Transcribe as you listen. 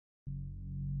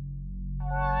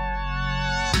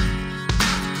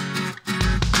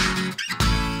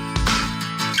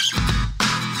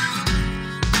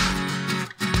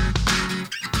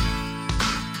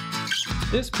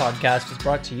This podcast is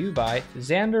brought to you by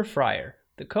Xander Fryer,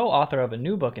 the co-author of a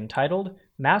new book entitled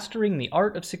Mastering the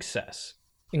Art of Success.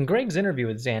 In Greg's interview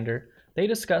with Xander, they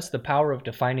discuss the power of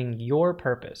defining your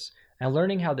purpose and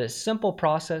learning how this simple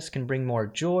process can bring more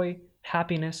joy,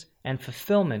 happiness, and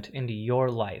fulfillment into your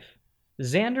life.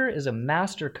 Xander is a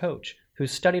master coach who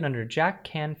studied under Jack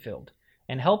Canfield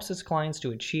and helps his clients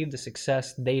to achieve the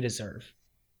success they deserve.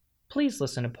 Please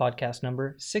listen to podcast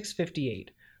number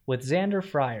 658 with Xander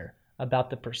Fryer about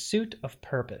the pursuit of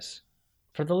purpose.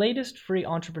 For the latest free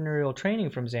entrepreneurial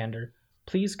training from Xander,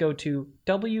 please go to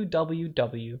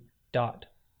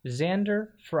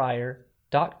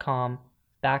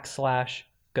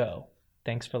www.xanderfryer.com/go.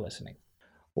 Thanks for listening.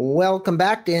 Welcome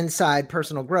back to Inside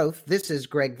Personal Growth. This is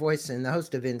Greg Voisin, the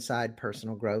host of Inside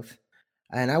Personal Growth.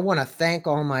 And I want to thank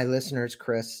all my listeners,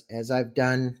 Chris, as I've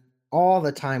done all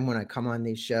the time when I come on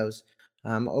these shows.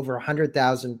 Over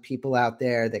 100,000 people out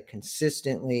there that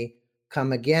consistently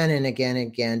come again and again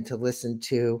and again to listen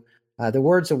to the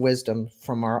words of wisdom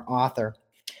from our author.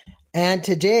 And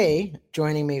today,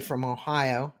 joining me from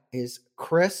Ohio is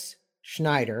Chris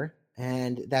Schneider,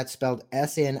 and that's spelled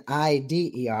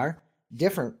Snider,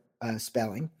 different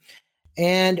spelling.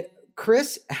 And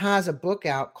Chris has a book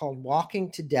out called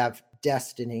Walking to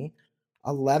Destiny,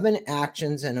 11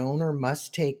 Actions an Owner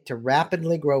Must Take to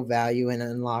Rapidly Grow Value and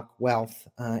Unlock Wealth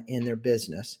in Their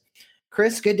Business.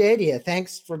 Chris, good day to you.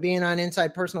 Thanks for being on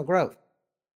Inside Personal Growth.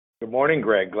 Good morning,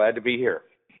 Greg. Glad to be here.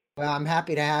 Well, I'm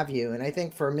happy to have you. And I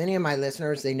think for many of my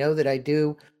listeners, they know that I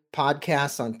do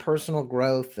podcasts on personal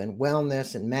growth and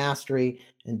wellness and mastery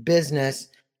and business.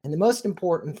 And the most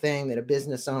important thing that a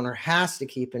business owner has to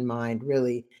keep in mind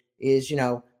really is,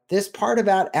 this part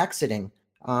about exiting.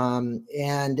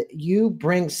 And you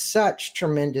bring such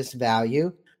tremendous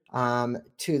value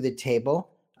to the table.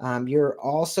 You're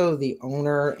also the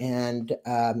owner and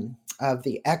of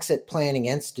the Exit Planning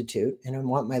Institute, and I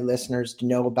want my listeners to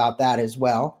know about that as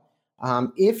well.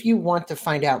 If you want to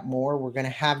find out more, we're going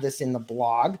to have this in the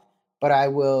blog, but I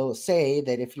will say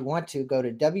that if you want to, go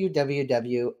to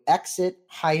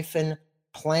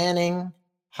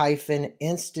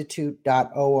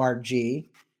www.exit-planning-institute.org,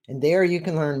 and there you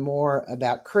can learn more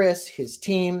about Chris, his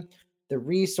team, the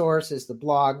resources, the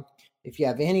blog. If you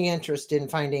have any interest in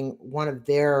finding one of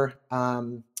their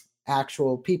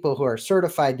actual people who are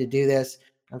certified to do this,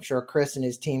 I'm sure Chris and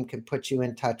his team can put you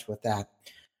in touch with that.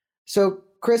 So,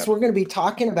 Chris, we're going to be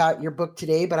talking about your book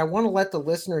today, but I want to let the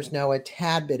listeners know a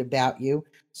tad bit about you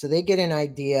so they get an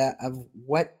idea of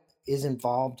what is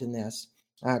involved in this.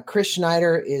 Chris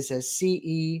Schneider is a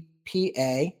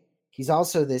CEPA. He's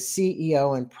also the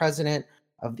CEO and president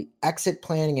of the Exit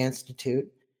Planning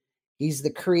Institute. He's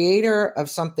the creator of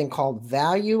something called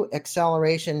Value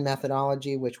Acceleration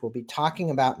Methodology, which we'll be talking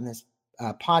about in this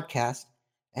podcast,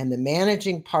 and the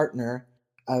managing partner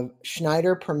of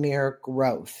Schneider Premier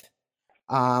Growth.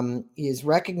 He is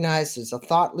recognized as a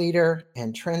thought leader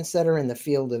and trendsetter in the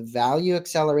field of value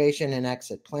acceleration and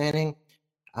exit planning,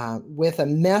 with a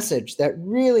message that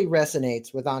really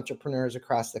resonates with entrepreneurs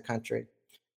across the country.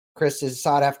 Chris is a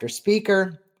sought-after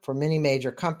speaker for many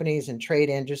major companies and trade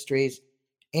industries,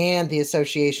 and the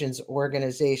association's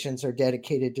organizations are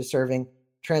dedicated to serving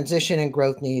transition and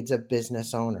growth needs of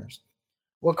business owners.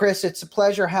 Well, Chris, it's a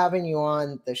pleasure having you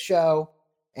on the show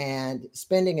and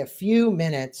spending a few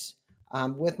minutes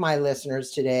with my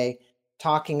listeners today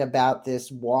talking about this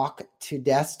walk to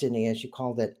destiny, as you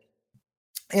called it.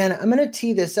 And I'm going to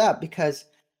tee this up because,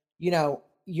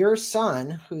 your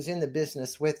son, who's in the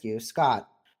business with you, Scott,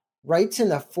 writes in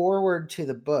the foreword to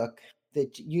the book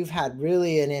that you've had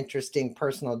really an interesting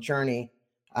personal journey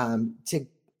to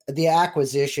the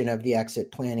acquisition of the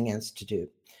Exit Planning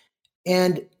Institute.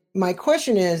 And my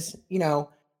question is,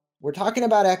 we're talking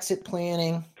about exit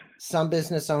planning. Some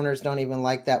business owners don't even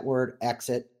like that word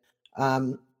exit.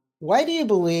 Why do you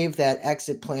believe that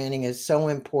exit planning is so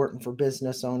important for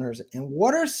business owners? And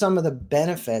what are some of the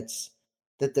benefits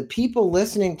that the people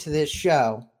listening to this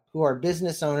show who are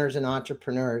business owners and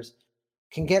entrepreneurs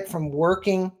can get from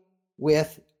working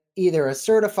with either a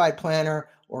certified planner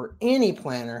or any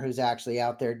planner who's actually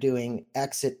out there doing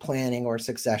exit planning or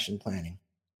succession planning?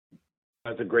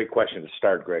 That's a great question to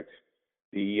start, Greg.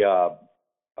 I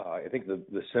think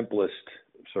the simplest,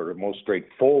 sort of most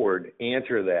straightforward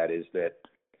answer to that is that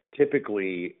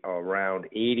typically around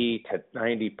 80 to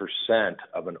 90%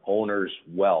 of an owner's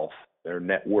wealth, their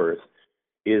net worth,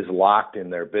 is locked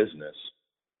in their business.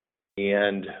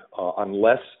 And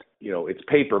unless, it's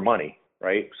paper money,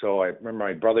 right? So I remember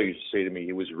my brother used to say to me,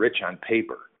 he was rich on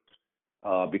paper,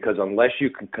 because unless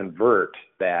you can convert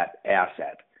that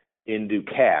asset into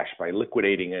cash by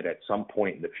liquidating it at some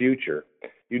point in the future,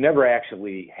 you never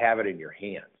actually have it in your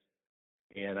hands.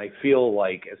 And I feel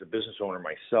like as a business owner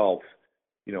myself,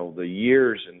 the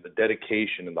years and the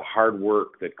dedication and the hard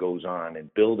work that goes on in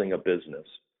building a business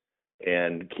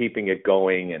and keeping it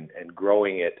going and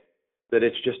growing it, that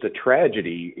it's just a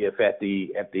tragedy if at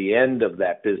the end of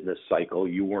that business cycle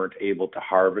you weren't able to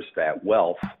harvest that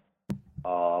wealth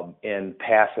and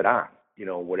pass it on,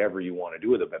 whatever you want to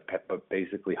do with it, but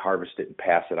basically harvest it and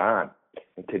pass it on.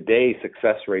 And today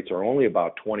success rates are only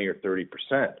about 20 or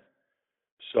 30%.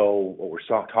 So what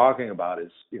we're talking about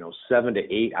is, 7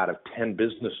 to 8 out of 10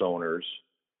 business owners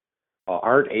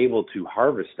aren't able to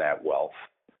harvest that wealth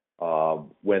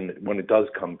when it does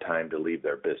come time to leave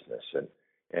their business.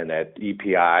 And at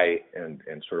EPI and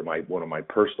sort of one of my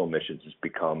personal missions has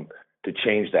become to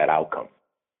change that outcome.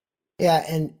 Yeah,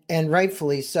 and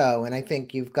rightfully so. And I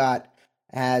think you've got,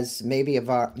 as many of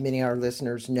our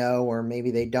listeners know, or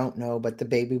maybe they don't know, but the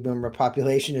baby boomer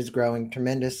population is growing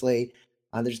tremendously.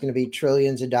 There's going to be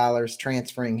trillions of dollars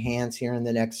transferring hands here in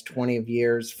the next 20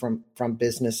 years from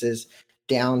businesses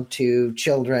down to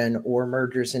children or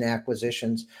mergers and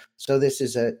acquisitions. So this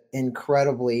is an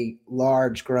incredibly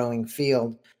large growing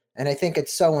field. And I think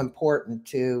it's so important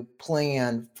to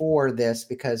plan for this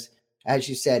because, as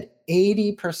you said,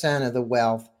 80% of the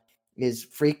wealth is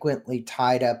frequently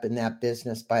tied up in that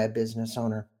business by a business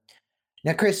owner.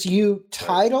 Now, Chris, you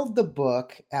titled the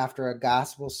book after a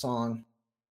gospel song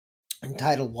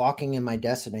entitled Walking in My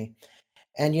Destiny.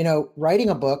 And, writing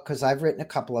a book, because I've written a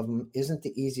couple of them, isn't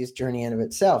the easiest journey in of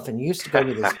itself. And you used to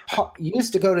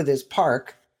go to this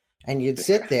park and you'd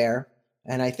sit there.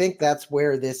 And I think that's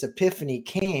where this epiphany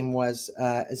came was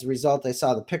as a result, I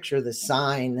saw the picture of the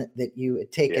sign that you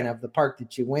had taken of the park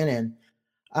that you went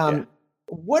in.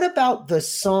 What about the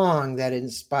song that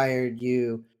inspired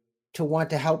you to want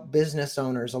to help business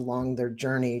owners along their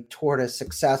journey toward a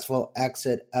successful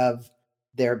exit of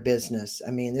their business?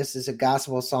 I mean, this is a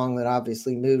gospel song that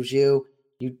obviously moves you.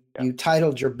 You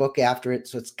titled your book after it,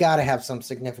 so it's got to have some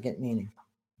significant meaning.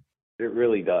 It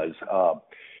really does.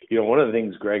 One of the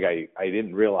things, Greg, I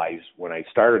didn't realize when I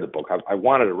started the book, I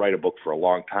wanted to write a book for a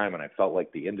long time, and I felt like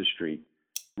the industry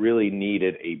really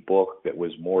needed a book that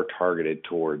was more targeted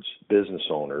towards business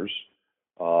owners,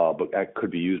 but that could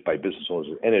be used by business owners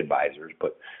and advisors,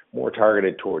 but more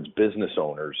targeted towards business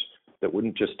owners that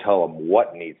wouldn't just tell them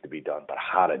what needs to be done, but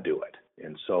how to do it.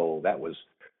 And so that was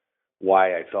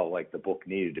why I felt like the book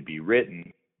needed to be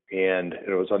written. And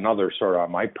it was another sort of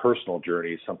on my personal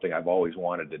journey, something I've always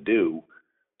wanted to do.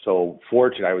 So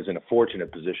I was in a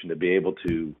fortunate position to be able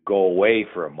to go away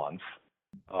for a month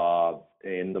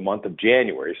in the month of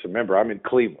January. So remember, I'm in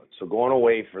Cleveland. So going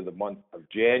away for the month of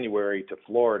January to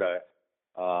Florida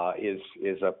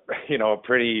is a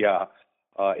pretty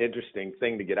interesting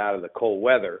thing to get out of the cold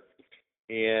weather.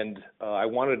 And I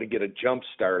wanted to get a jump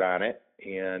start on it.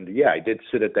 And I did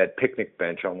sit at that picnic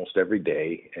bench almost every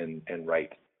day and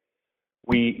write.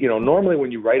 Normally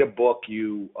when you write a book,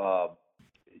 you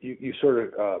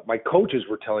sort of, my coaches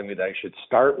were telling me that I should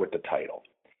start with the title.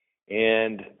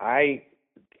 And I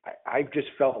just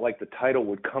felt like the title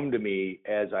would come to me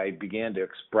as I began to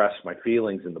express my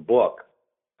feelings in the book.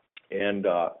 And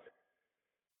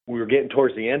we were getting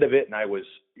towards the end of it, and I was,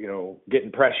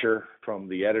 getting pressure from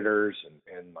the editors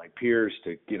and my peers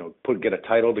to, get a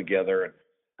title together. And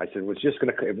I said, well, it's just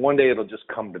going to, one day it'll just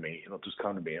come to me. It'll just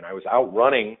come to me. And I was out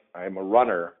running. I'm a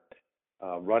runner.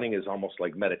 Running is almost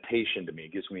like meditation to me.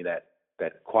 It gives me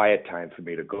that quiet time for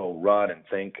me to go run and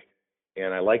think.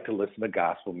 And I like to listen to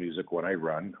gospel music when I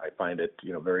run. I find it,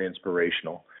 very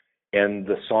inspirational. And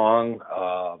the song,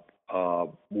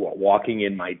 Walking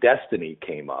in My Destiny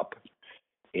came up.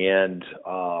 And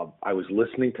I was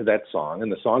listening to that song,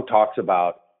 and the song talks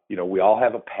about, we all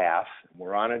have a path,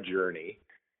 we're on a journey,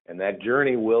 and that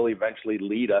journey will eventually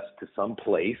lead us to some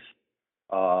place.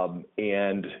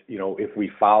 And, if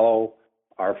we follow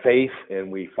our faith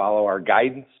and we follow our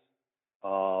guidance,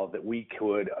 that we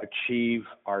could achieve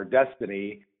our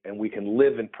destiny and we can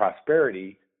live in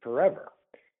prosperity forever.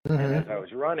 Mm-hmm. And as I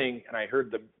was running and I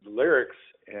heard the lyrics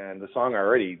and the song, I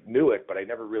already knew it, but I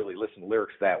never really listened to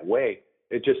lyrics that way.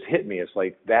 It just hit me. It's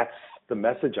like, that's the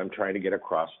message I'm trying to get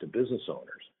across to business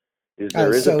owners is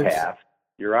there is a path,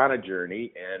 you're on a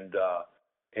journey,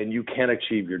 and you can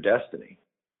achieve your destiny.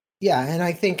 Yeah. And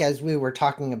I think as we were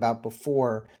talking about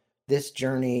before, this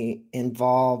journey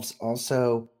involves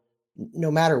also, no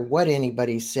matter what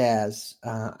anybody says,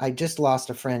 I just lost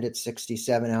a friend at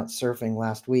 67 out surfing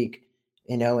last week,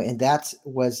 and that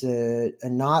was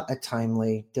not a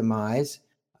timely demise.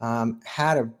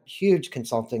 Had a huge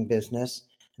consulting business.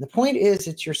 And the point is,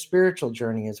 it's your spiritual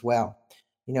journey as well.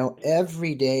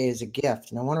 Every day is a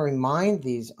gift. And I want to remind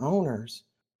these owners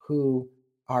who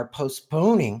are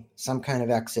postponing some kind of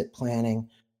exit planning,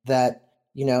 that,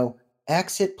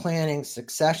 exit planning,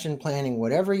 succession planning,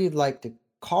 whatever you'd like to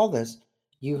call this,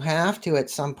 you have to at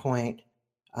some point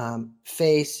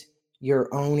face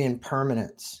your own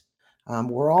impermanence.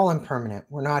 We're all impermanent.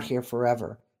 We're not here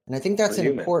forever. And I think that's an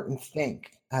important thing.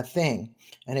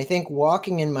 And I think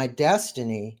Walking in My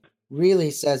Destiny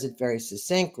really says it very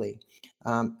succinctly.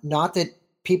 Not that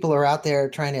people are out there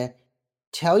trying to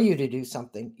tell you to do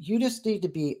something. You just need to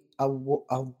be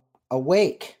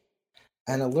awake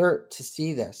and alert to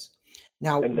see this.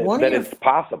 Now, and that it's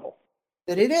possible.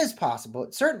 That it is possible.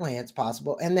 Certainly it's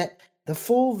possible. And that the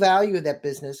full value of that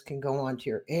business can go on to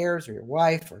your heirs or your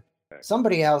wife or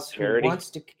somebody else Charity. who wants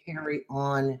to carry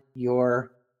on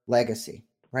your legacy,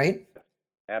 right?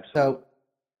 Absolutely. So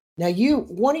now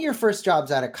one of your first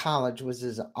jobs out of college was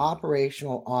as an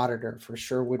operational auditor for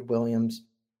Sherwin-Williams.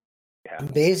 Yeah.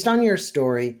 Based on your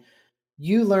story,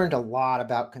 you learned a lot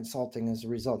about consulting as a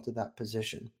result of that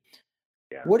position.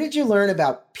 Yeah. What did you learn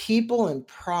about people and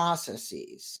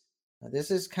processes? Now,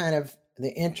 this is kind of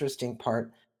the interesting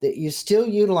part that you still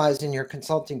utilize in your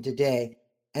consulting today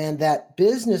and that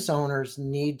business owners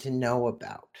need to know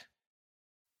about.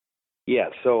 Yeah.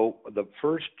 So the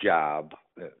first job,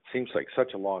 it seems like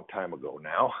such a long time ago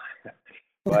now,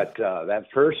 but that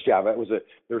first job,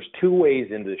 there's two ways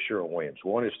into Sherwin-Williams.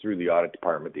 One is through the audit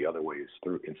department. The other way is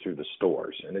through the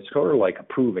stores. And it's sort of like a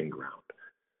proving ground.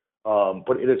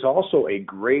 But it is also a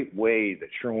great way that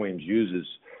Sherwin-Williams uses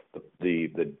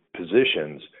the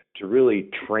positions to really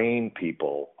train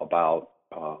people about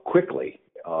quickly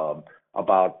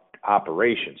about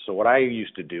operations. So what I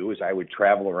used to do is I would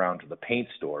travel around to the paint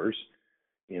stores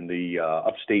in the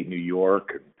upstate New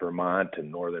York, Vermont, and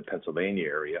northern Pennsylvania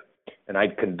area, and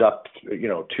I'd conduct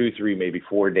 2, 3, maybe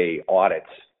 4-day audits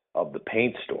of the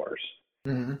paint stores.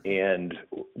 Mm-hmm. And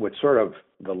what sort of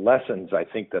the lessons I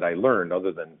think that I learned,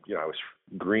 other than I was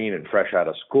green and fresh out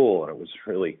of school, and it was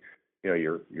really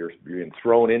you're being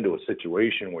thrown into a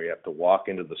situation where you have to walk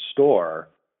into the store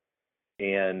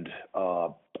and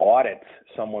audit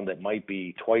someone that might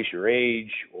be twice your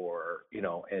age, or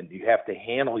and you have to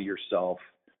handle yourself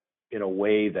in a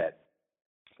way that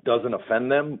doesn't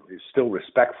offend them. You're still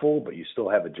respectful, but you still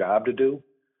have a job to do.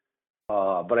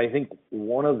 But I think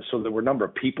so there were a number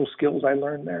of people skills I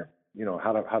learned there,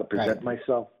 how to present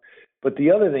myself. But the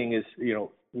other thing is,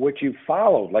 what you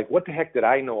followed, like what the heck did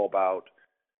I know about,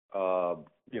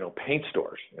 paint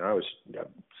stores? I was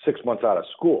 6 months out of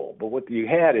school, but what you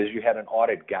had is you had an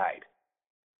audit guide,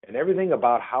 and everything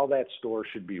about how that store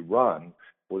should be run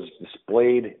was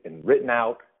displayed and written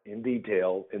out in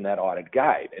detail in that audit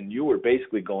guide. And you were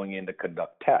basically going in to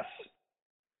conduct tests.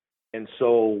 And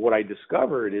so what I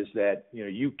discovered is that,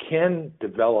 you can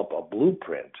develop a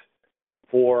blueprint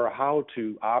for how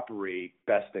to operate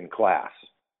best in class.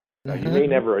 Now, you may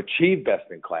never achieve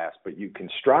best in class, but you can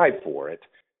strive for it,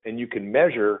 and you can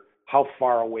measure how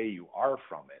far away you are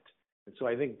from it. And so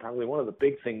I think probably one of the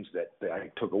big things that I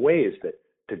took away is that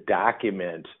to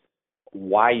document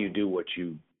why you do what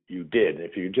you did.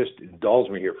 If you just indulge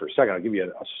me here for a second, I'll give you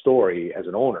a story as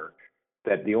an owner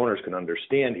that the owners can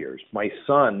understand here. My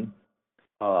son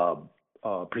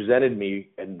presented me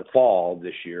in the fall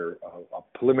this year a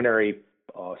preliminary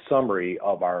summary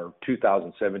of our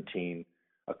 2017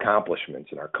 accomplishments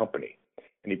in our company.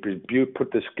 And he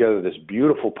put this together, this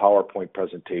beautiful PowerPoint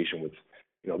presentation with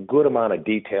a good amount of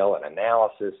detail and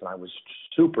analysis, and I was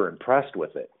super impressed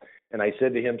with it. And I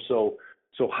said to him, so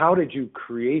how did you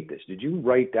create this? Did you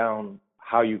write down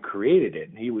how you created it?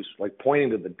 And he was like pointing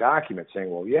to the document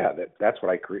saying, well, yeah, that's what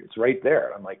I created. It's right there.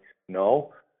 And I'm like,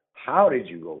 no, how did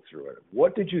you go through it?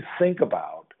 What did you think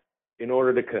about in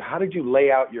order to, how did you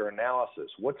lay out your analysis?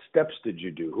 What steps did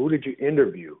you do? Who did you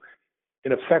interview?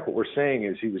 In effect, what we're saying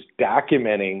is he was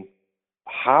documenting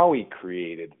how he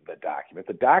created the document.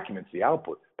 The document's the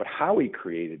output, but how he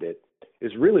created it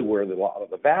is really where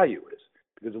the value is.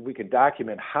 Because if we can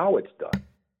document how it's done,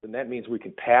 then that means we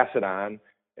can pass it on,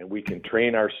 and we can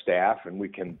train our staff, and we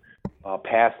can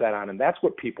pass that on. And that's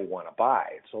what people want to buy.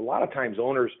 So a lot of times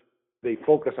owners, they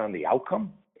focus on the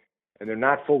outcome, and they're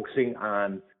not focusing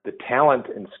on the talent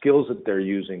and skills that they're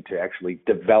using to actually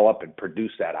develop and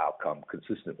produce that outcome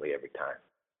consistently every time.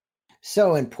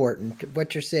 So important.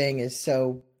 What you're saying is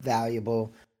so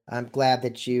valuable. I'm glad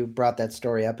that you brought that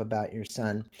story up about your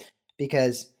son,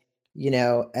 because,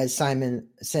 as Simon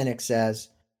Sinek says,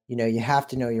 you have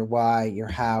to know your why, your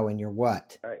how, and your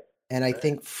what. Right. And I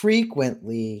think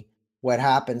frequently what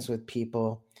happens with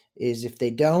people is if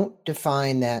they don't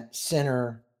define that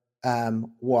center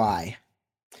why,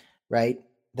 right?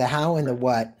 The how and the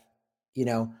what,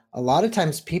 A lot of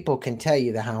times people can tell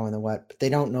you the how and the what, but they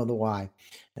don't know the why.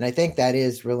 And I think that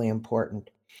is really important.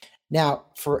 Now,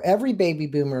 for every baby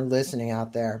boomer listening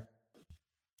out there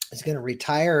is going to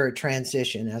retire or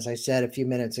transition, as I said a few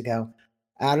minutes ago,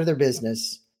 out of their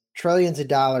business, trillions of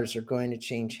dollars are going to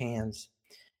change hands.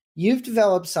 You've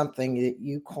developed something that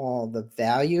you call the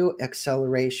value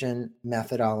acceleration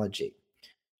methodology.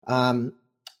 Um,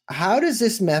 how does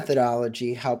this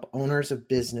methodology help owners of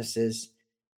businesses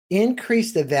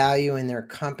increase the value in their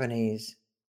companies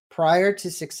prior to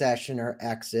succession or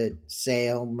exit,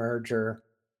 sale, merger,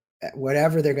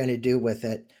 whatever they're going to do with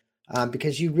it?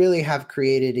 Because you really have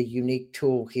created a unique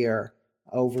tool here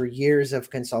over years of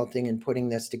consulting and putting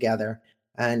this together.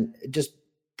 And just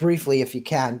briefly, if you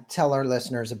can, tell our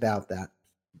listeners about that.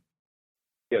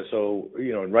 Yeah, so,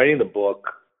 in writing the book,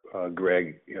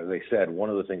 Greg, as I said, one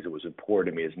of the things that was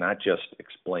important to me is not just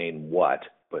explain what,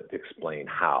 but explain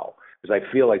how. Because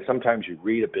I feel like sometimes you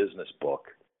read a business book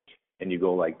and you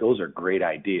go like, those are great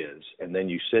ideas. And then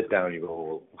you sit down and you go,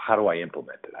 well, how do I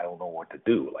implement it? I don't know what to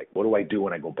do. Like, what do I do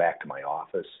when I go back to my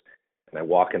office and I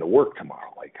walk into work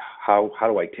tomorrow? Like, how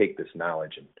do I take this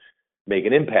knowledge and make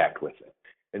an impact with it?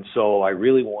 And so I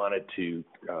really wanted to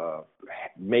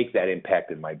make that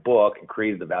impact in my book and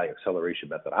created the value acceleration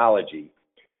methodology,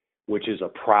 which is a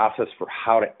process for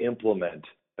how to implement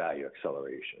value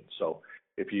acceleration. So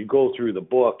if you go through the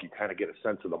book, you kind of get a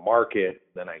sense of the market.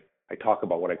 Then I talk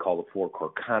about what I call the 4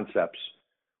 core concepts,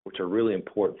 which are really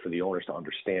important for the owners to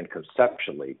understand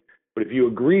conceptually. But if you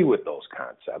agree with those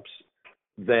concepts,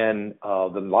 then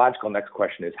the logical next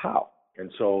question is how.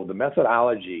 And so the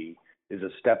methodology is a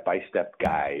step-by-step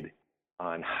guide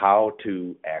on how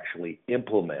to actually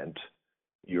implement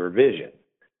your vision.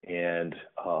 And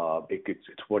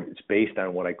it's based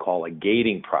on what I call a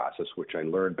gating process, which I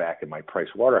learned back in my Price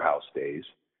Waterhouse days,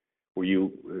 where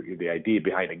the idea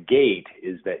behind a gate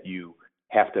is that you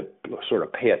have to sort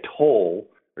of pay a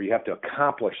toll, or you have to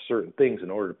accomplish certain things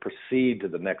in order to proceed to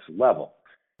the next level.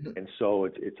 And so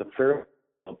it's a fair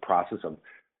process of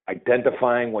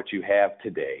identifying what you have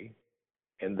today,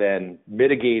 and then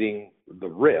mitigating the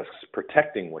risks,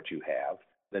 protecting what you have,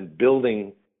 then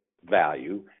building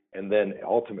value, and then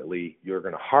ultimately you're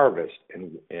going to harvest,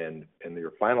 and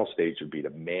your final stage would be to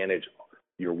manage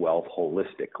your wealth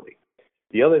holistically.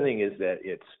 The other thing is that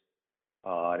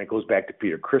and it goes back to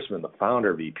Peter Chrisman, the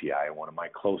founder of EPI, and one of my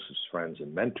closest friends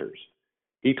and mentors.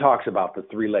 He talks about the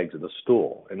 3 legs of the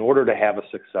stool. In order to have a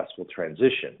successful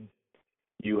transition,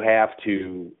 you have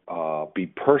to be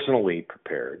personally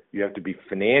prepared, you have to be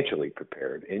financially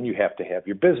prepared, and you have to have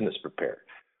your business prepared.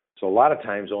 So a lot of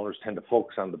times owners tend to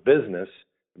focus on the business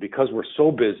because we're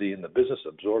so busy and the business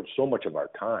absorbs so much of our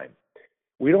time.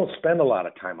 We don't spend a lot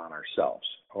of time on ourselves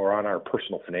or on our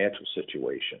personal financial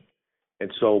situation.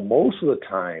 And so most of the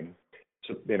time,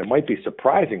 and it might be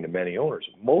surprising to many owners,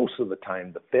 most of the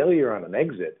time the failure on an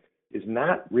exit is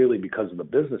not really because of the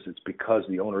business, it's because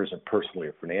the owner isn't personally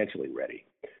or financially ready.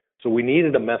 So we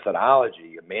needed a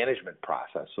methodology, a management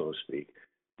process, so to speak,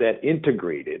 that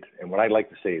integrated, and what I like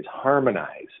to say is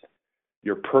harmonized,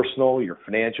 your personal, your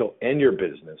financial, and your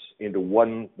business into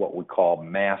one, what we call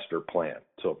master plan.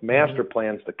 So if master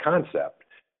plan's the concept,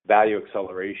 value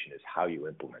acceleration is how you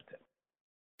implement it.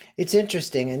 It's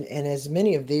interesting. And as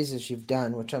many of these as you've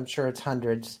done, which I'm sure it's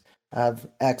hundreds of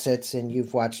exits, and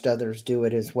you've watched others do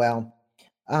it as well.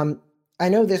 I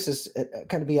know this is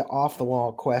going to be an off the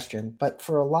wall question, but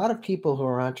for a lot of people who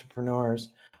are entrepreneurs,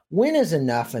 when is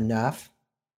enough enough?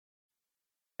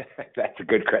 That's a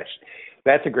good question.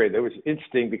 That was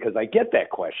interesting because I get that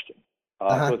question.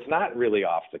 So it's not really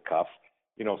off the cuff.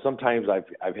 Sometimes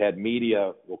I've had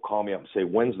media will call me up and say,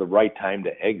 when's the right time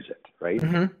to exit, right?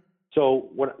 Mm-hmm. So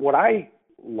what I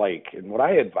like and what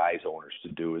I advise owners to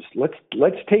do is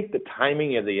let's take the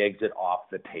timing of the exit off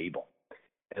the table,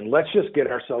 and let's just get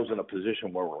ourselves in a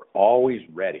position where we're always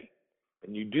ready.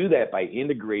 And you do that by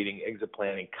integrating exit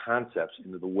planning concepts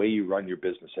into the way you run your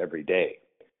business every day.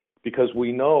 Because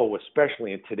we know,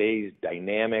 especially in today's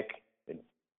dynamic and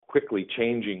quickly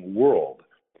changing world,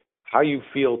 how you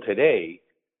feel today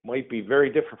might be very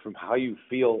different from how you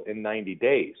feel in 90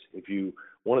 days.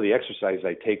 One of the exercises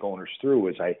I take owners through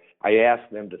is I ask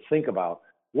them to think about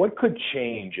what could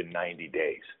change in 90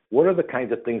 days. What are the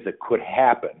kinds of things that could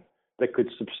happen that could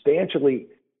substantially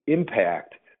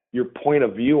impact your point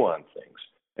of view on things?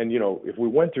 And, if we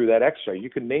went through that exercise, you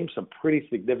can name some pretty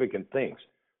significant things.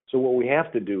 So what we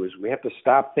have to do is we have to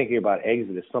stop thinking about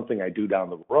exit as something I do down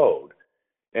the road,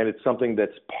 and it's something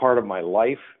that's part of my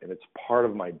life and it's part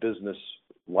of my business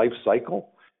life cycle,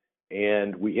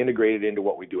 and we integrate it into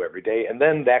what we do every day. And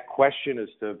then that question is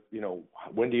to,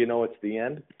 when do you know it's the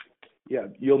end?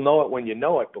 you'll know it when you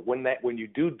know it. But when you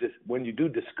do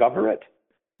discover it,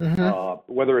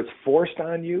 whether it's forced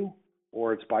on you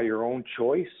or it's by your own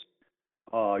choice,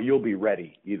 you'll be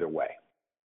ready either way.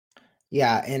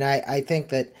 Yeah, and I think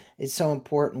that it's so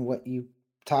important what you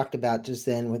talked about just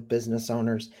then with business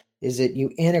owners is that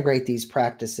you integrate these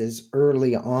practices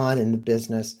early on in the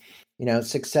business. You know,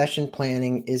 succession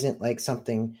planning isn't like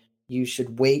something you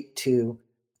should wait to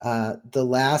the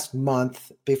last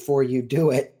month before you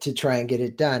do it to try and get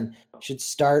it done. You should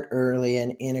start early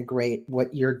and integrate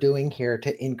what you're doing here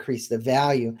to increase the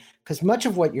value, because much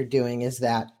of what you're doing is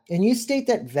that, and you state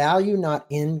that value, not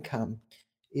income,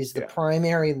 is the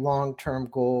primary long-term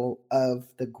goal of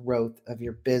the growth of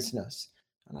your business.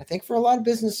 And I think for a lot of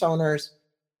business owners,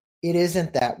 it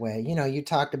isn't that way. You know, you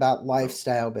talked about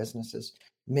lifestyle businesses.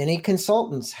 Many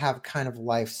consultants have kind of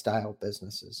lifestyle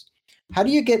businesses. How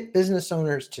do you get business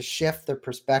owners to shift their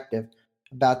perspective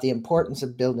about the importance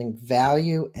of building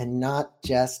value and not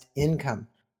just income?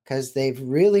 Because they've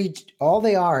really, all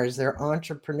they are is they're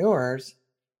entrepreneurs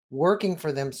working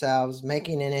for themselves,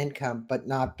 making an income, but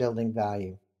not building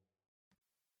value.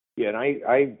 Yeah, and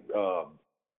I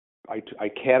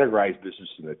categorize business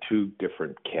into two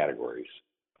different categories.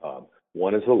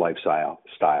 One is the lifestyle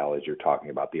style, as you're talking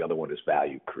about. The other one is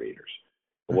value creators.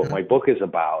 What my book is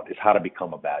about is how to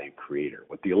become a value creator.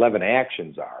 What the 11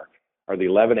 actions are the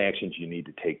 11 actions you need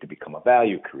to take to become a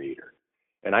value creator.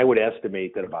 And I would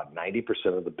estimate that about 90%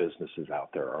 of the businesses out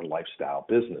there are lifestyle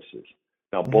businesses.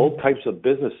 Now, both types of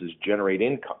businesses generate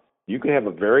income. You can have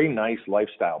a very nice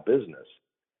lifestyle business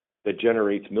that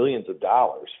generates millions of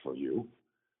dollars for you,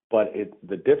 but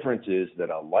the difference is that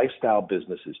a lifestyle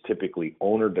business is typically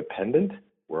owner dependent,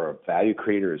 where a value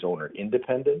creator is owner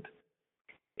independent.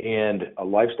 And a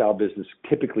lifestyle business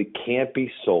typically can't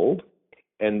be sold,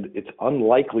 and it's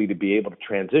unlikely to be able to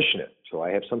transition it. So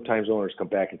I have sometimes owners come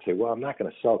back and say, well, I'm not going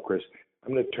to sell, Chris.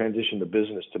 I'm going to transition the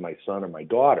business to my son or my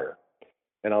daughter.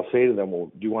 And I'll say to them,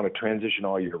 well, do you want to transition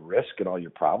all your risk and all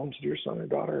your problems to your son or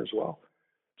daughter as well?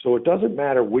 So it doesn't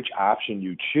matter which option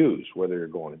you choose, whether you're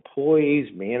going employees,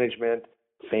 management,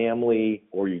 family,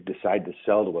 or you decide to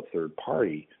sell to a third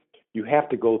party. You have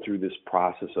to go through this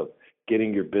process of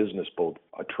getting your business both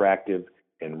attractive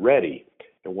and ready.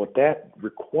 And what that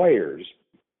requires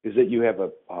is that you have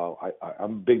I'm a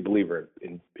big believer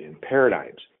in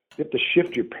paradigms. You have to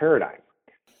shift your paradigm.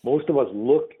 Most of us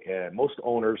most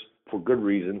owners, for good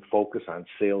reason, focus on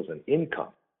sales and income,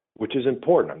 which is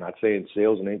important. I'm not saying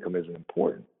sales and income isn't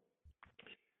important,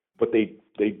 but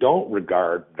they don't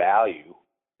regard value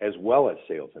as well as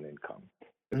sales and income.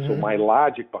 And so my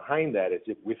logic behind that is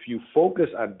if you focus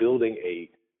on building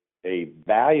a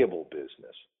valuable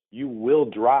business, you will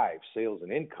drive sales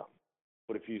and income.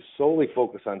 But if you solely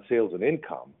focus on sales and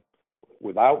income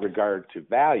without regard to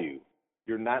value,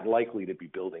 you're not likely to be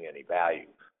building any value.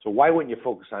 So why wouldn't you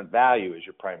focus on value as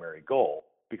your primary goal?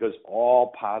 Because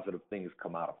all positive things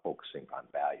come out of focusing on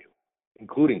value,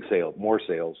 including sales, more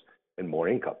sales, and more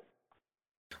income.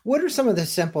 What are some of the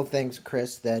simple things,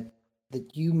 Chris, that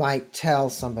you might tell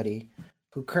somebody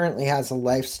who currently has a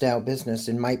lifestyle business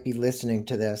and might be listening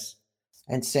to this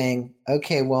and saying,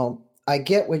 okay, well, I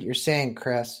get what you're saying,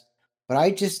 Chris, but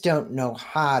I just don't know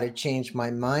how to change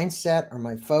my mindset or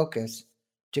my focus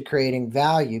to creating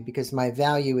value because my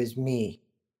value is me,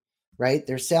 right?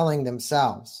 They're selling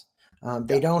themselves.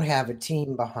 They don't have a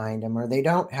team behind them, or they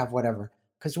don't have whatever.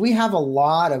 Because we have a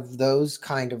lot of those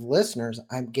kind of listeners.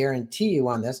 I guarantee you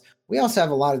on this. We also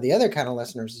have a lot of the other kind of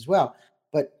listeners as well.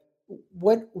 But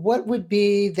what would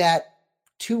be that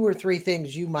 2 or 3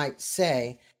 things you might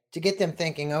say to get them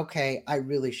thinking, okay, I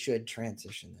really should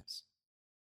transition this?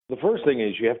 The first thing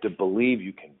is you have to believe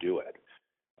you can do it.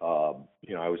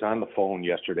 I was on the phone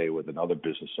yesterday with another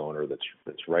business owner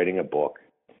that's writing a book,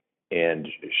 and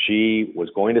she was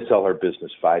going to sell her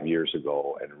business 5 years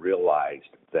ago and realized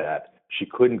that she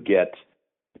couldn't get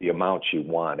the amount she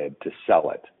wanted to sell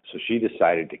it. So she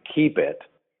decided to keep it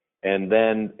and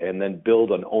then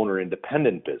build an owner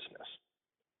independent business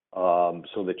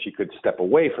so that she could step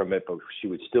away from it, but she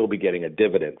would still be getting a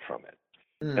dividend from it.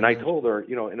 And I told her,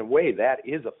 in a way, that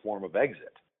is a form of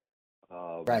exit.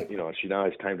 Right. She now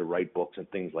has time to write books and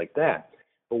things like that.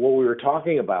 But what we were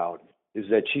talking about is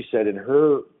that she said in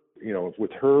her,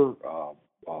 with her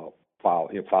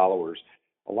followers,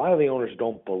 a lot of the owners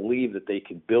don't believe that they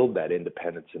can build that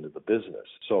independence into the business.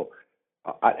 So,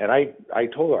 I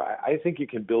told her, I think you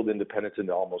can build independence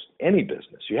into almost any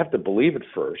business. You have to believe it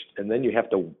first, and then you have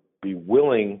to be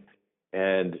willing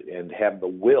and have the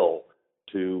will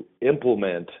to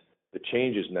implement the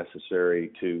changes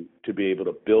necessary to be able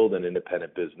to build an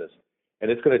independent business And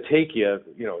it's going to take you,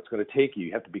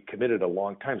 you have to be committed a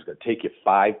long time. It's going to take you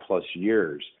 5+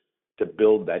 years to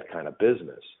build that kind of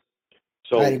business.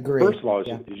 So I'd agree. first of all, is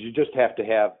you just have to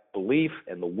have belief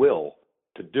and the will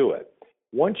to do it.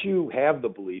 Once you have the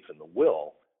belief and the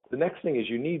will, the next thing is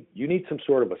you need some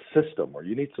sort of a system, or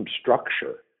you need some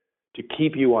structure to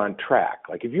keep you on track.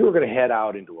 Like if you were going to head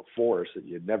out into a forest that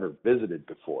you'd never visited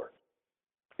before,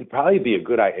 it'd probably be a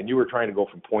good idea, and you were trying to go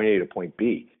from point A to point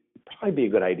B, it'd probably be a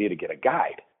good idea to get a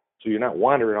guide so you're not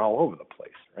wandering all over the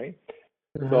place, right?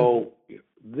 Mm-hmm. So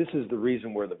this is the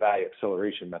reason where the value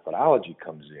acceleration methodology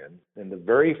comes in. And the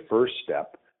very first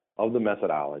step of the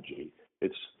methodology,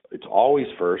 it's always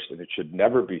first, and it should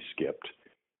never be skipped,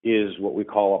 is what we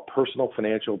call a personal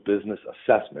financial business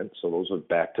assessment. So those are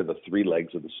back to the 3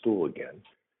 legs of the stool again,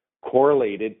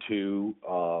 correlated to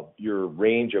your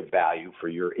range of value for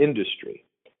your industry.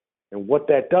 And what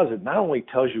that does, it not only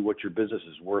tells you what your business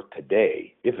is worth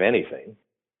today, if anything,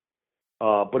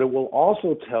 but it will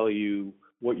also tell you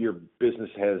what your business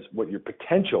has, what your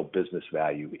potential business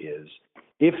value is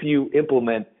if you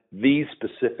implement these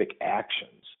specific actions.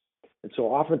 And so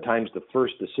oftentimes the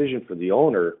first decision for the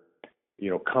owner,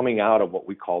 coming out of what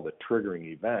we call the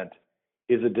triggering event,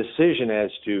 is a decision as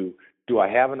to, do I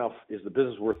have enough? Is the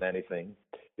business worth anything?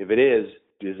 If it is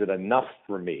it enough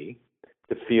for me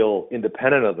to feel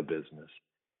independent of the business?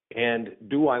 And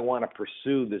do I want to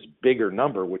pursue this bigger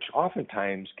number, which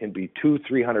oftentimes can be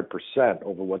 200-300%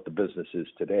 over what the business is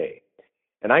today?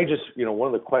 And I just, one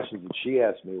of the questions that she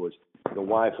asked me was,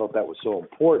 why I felt that was so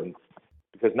important,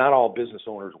 because not all business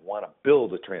owners want to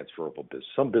build a transferable business.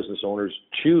 Some business owners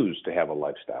choose to have a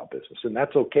lifestyle business, and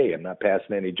that's okay. I'm not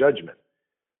passing any judgment.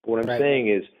 But what I'm saying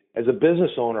is, as a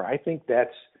business owner, I think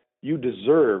you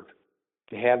deserve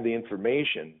to have the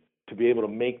information to be able to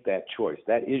make that choice.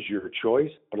 That is your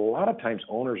choice. But a lot of times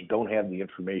owners don't have the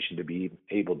information to be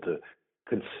able to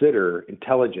consider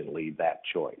intelligently that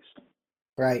choice.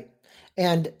 Right.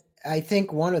 And I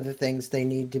think one of the things they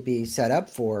need to be set up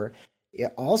for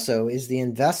also is the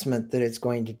investment that it's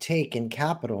going to take in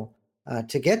capital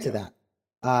to get to that.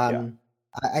 I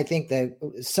think that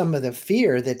some of the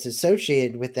fear that's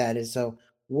associated with that is, so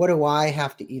what do I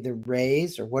have to either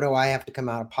raise, or what do I have to come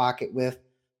out of pocket with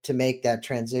to make that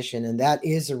transition? And that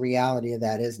is a reality of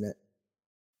that, isn't it?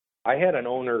 I had an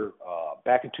owner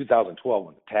back in 2012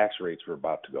 when the tax rates were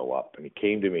about to go up, and he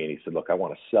came to me and he said, look, I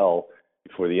want to sell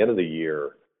before the end of the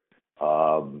year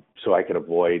so I can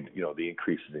avoid, the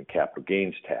increases in capital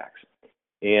gains tax.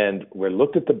 And we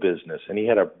looked at the business, and he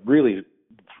had a really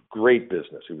great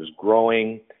business. He was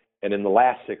growing, and in the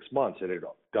last 6 months, it had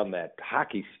done that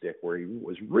hockey stick where he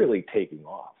was really taking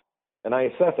off. And I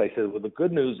assessed, I said, well, the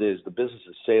good news is the business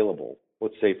is saleable,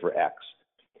 let's say for X.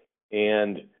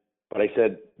 But I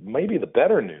said, maybe the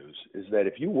better news is that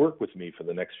if you work with me for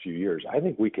the next few years, I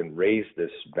think we can raise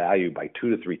this value by 2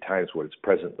 to 3 times what it's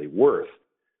presently worth.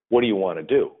 What do you want to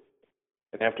do?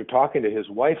 And after talking to his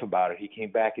wife about it, he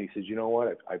came back and he said, you know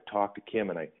what, I've talked to Kim,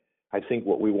 and I think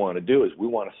what we want to do is we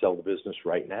want to sell the business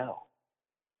right now.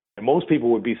 And most people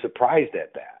would be surprised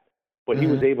at that. But he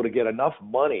was able to get enough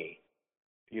money,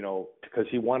 because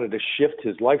he wanted to shift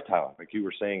his lifestyle. Like you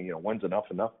were saying, when's enough?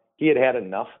 He had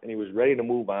enough, and he was ready to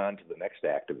move on to the next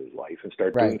act of his life and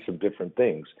start doing some different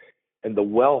things. And the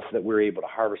wealth that we were able to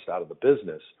harvest out of the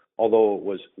business, although it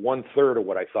was 1/3 of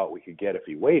what I thought we could get if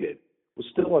he waited, was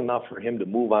still enough for him to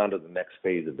move on to the next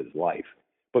phase of his life.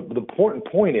 But the important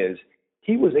point is,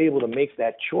 he was able to make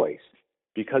that choice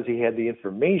because he had the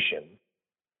information,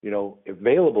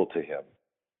 available to him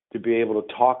to be able to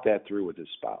talk that through with his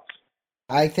spouse.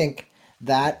 I think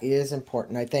that is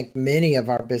important. I think many of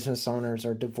our business owners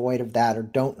are devoid of that or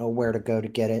don't know where to go to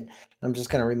get it. I'm just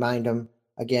going to remind them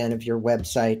again of your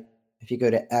website. If you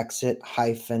go to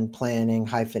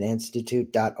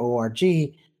exit-planning-institute.org,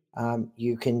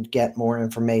 you can get more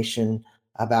information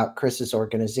about Chris's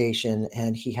organization,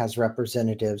 and he has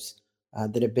representatives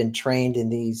that have been trained in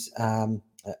these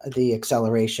the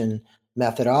acceleration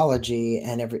methodology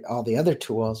and all the other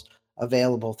tools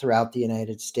available throughout the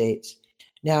United States.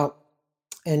 Now,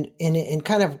 and in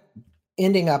kind of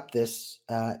ending up this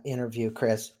interview,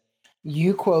 Chris,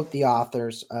 you quote the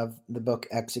authors of the book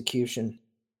Execution.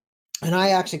 And I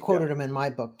actually quoted them in my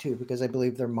book too, because I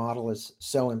believe their model is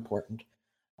so important.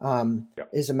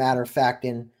 As a matter of fact,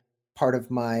 in part of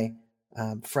my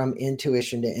From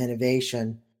Intuition to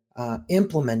Innovation,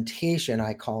 implementation,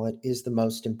 I call it, is the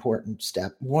most important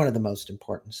step, one of the most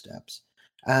important steps.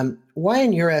 Why,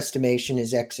 in your estimation,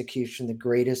 is execution the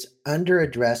greatest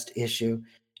underaddressed issue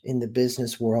in the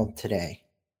business world today?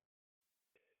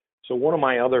 So one of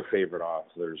my other favorite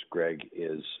authors, Greg,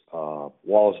 is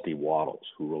Wallace D. Wattles,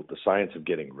 who wrote The Science of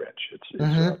Getting Rich.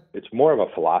 It's more of a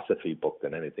philosophy book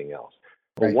than anything else.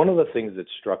 But Right. one of the things that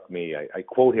struck me, I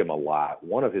quote him a lot.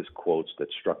 One of his quotes that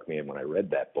struck me when I read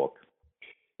that book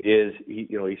is,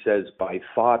 he says, "By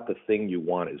thought, the thing you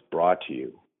want is brought to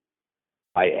you.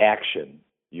 By action,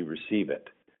 you receive it."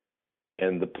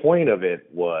 And the point of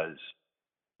it was,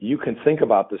 you can think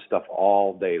about this stuff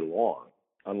all day long.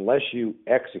 Unless you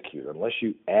execute, unless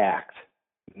you act,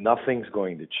 nothing's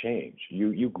going to change.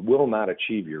 You will not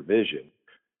achieve your vision.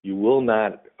 You will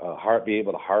not be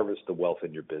able to harvest the wealth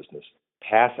in your business,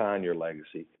 pass on your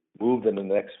legacy, move to the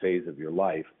next phase of your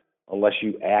life, unless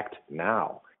you act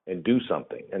now and do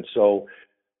something. And so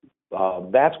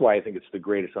that's why I think it's the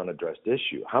greatest unaddressed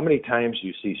issue. How many times do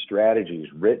you see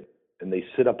strategies written and they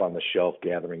sit up on the shelf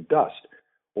gathering dust?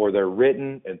 Or they're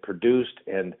written and produced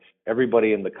and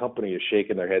everybody in the company is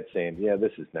shaking their head saying, yeah,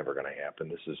 this is never going to happen.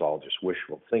 This is all just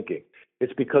wishful thinking.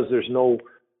 It's because there's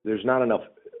not enough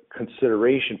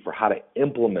consideration for how to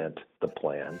implement the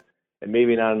plan, and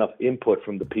maybe not enough input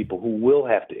from the people who will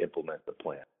have to implement the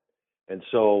plan. And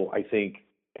so I think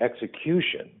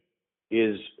execution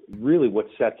is really what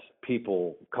sets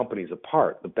companies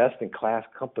apart. The best-in-class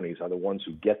companies are the ones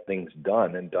who get things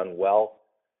done and done well.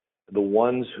 The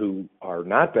ones who are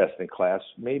not best in class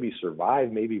maybe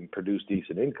survive, maybe even produce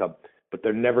decent income, but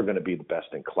they're never going to be the best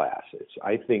in class.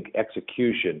 I think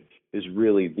execution is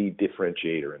really the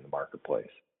differentiator in the marketplace.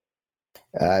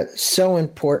 So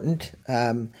important.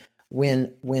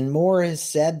 When more is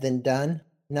said than done,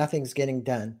 nothing's getting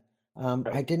done. Right.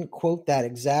 I didn't quote that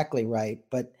exactly right,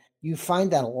 but you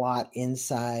find that a lot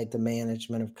inside the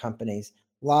management of companies.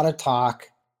 A lot of talk,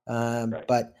 Right.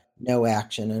 but no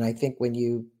action. And I think when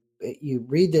you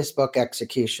read this book,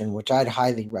 Execution, which I'd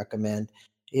highly recommend,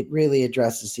 it really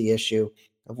addresses the issue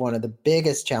of one of the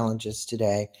biggest challenges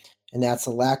today, and that's the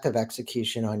lack of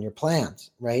execution on your plans,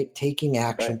 right? Taking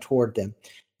action Right. toward them.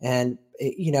 And,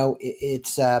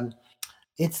 it's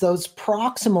those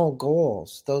proximal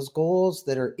goals, those goals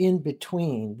that are in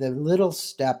between, the little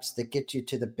steps that get you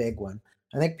to the big one.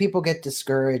 I think people get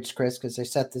discouraged, Chris, because they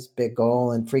set this big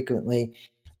goal and frequently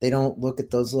they don't look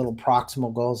at those little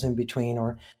proximal goals in between,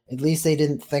 or at least they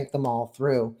didn't think them all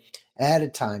through at a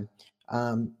time.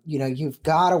 You've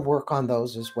got to work on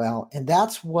those as well. And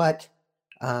that's what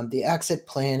the Exit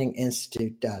Planning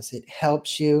Institute does. It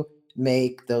helps you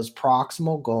make those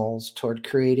proximal goals toward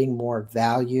creating more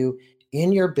value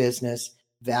in your business,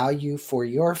 value for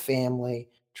your family,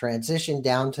 transition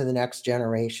down to the next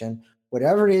generation,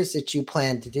 whatever it is that you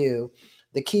plan to do.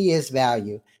 The key is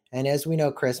value. And as we know,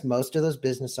 Chris, most of those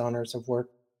business owners have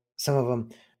worked, some of them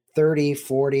 30,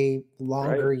 40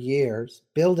 longer Right. years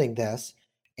building this,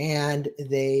 and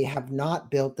they have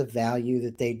not built the value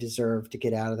that they deserve to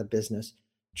get out of the business.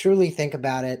 Truly think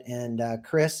about it. And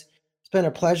Chris, it's been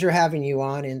a pleasure having you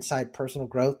on Inside Personal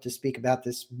Growth to speak about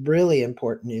this really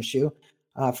important issue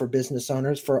for business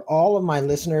owners. For all of my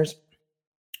listeners,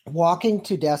 Walking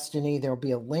to Destiny, there'll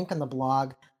be a link in the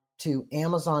blog to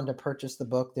Amazon to purchase the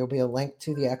book. There'll be a link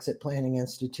to the Exit Planning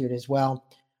Institute as well.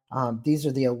 These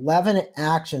are the 11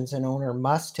 actions an owner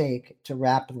must take to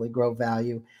rapidly grow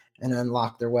value and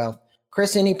unlock their wealth.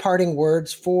 Chris, any parting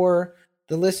words for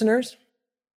the listeners?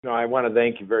 No, I want to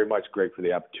thank you very much, Greg, for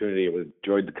the opportunity. I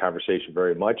enjoyed the conversation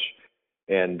very much.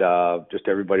 And just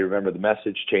everybody remember the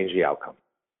message, change the outcome.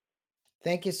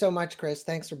 Thank you so much, Chris.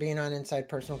 Thanks for being on Inside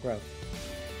Personal Growth.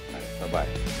 All right,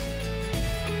 bye-bye.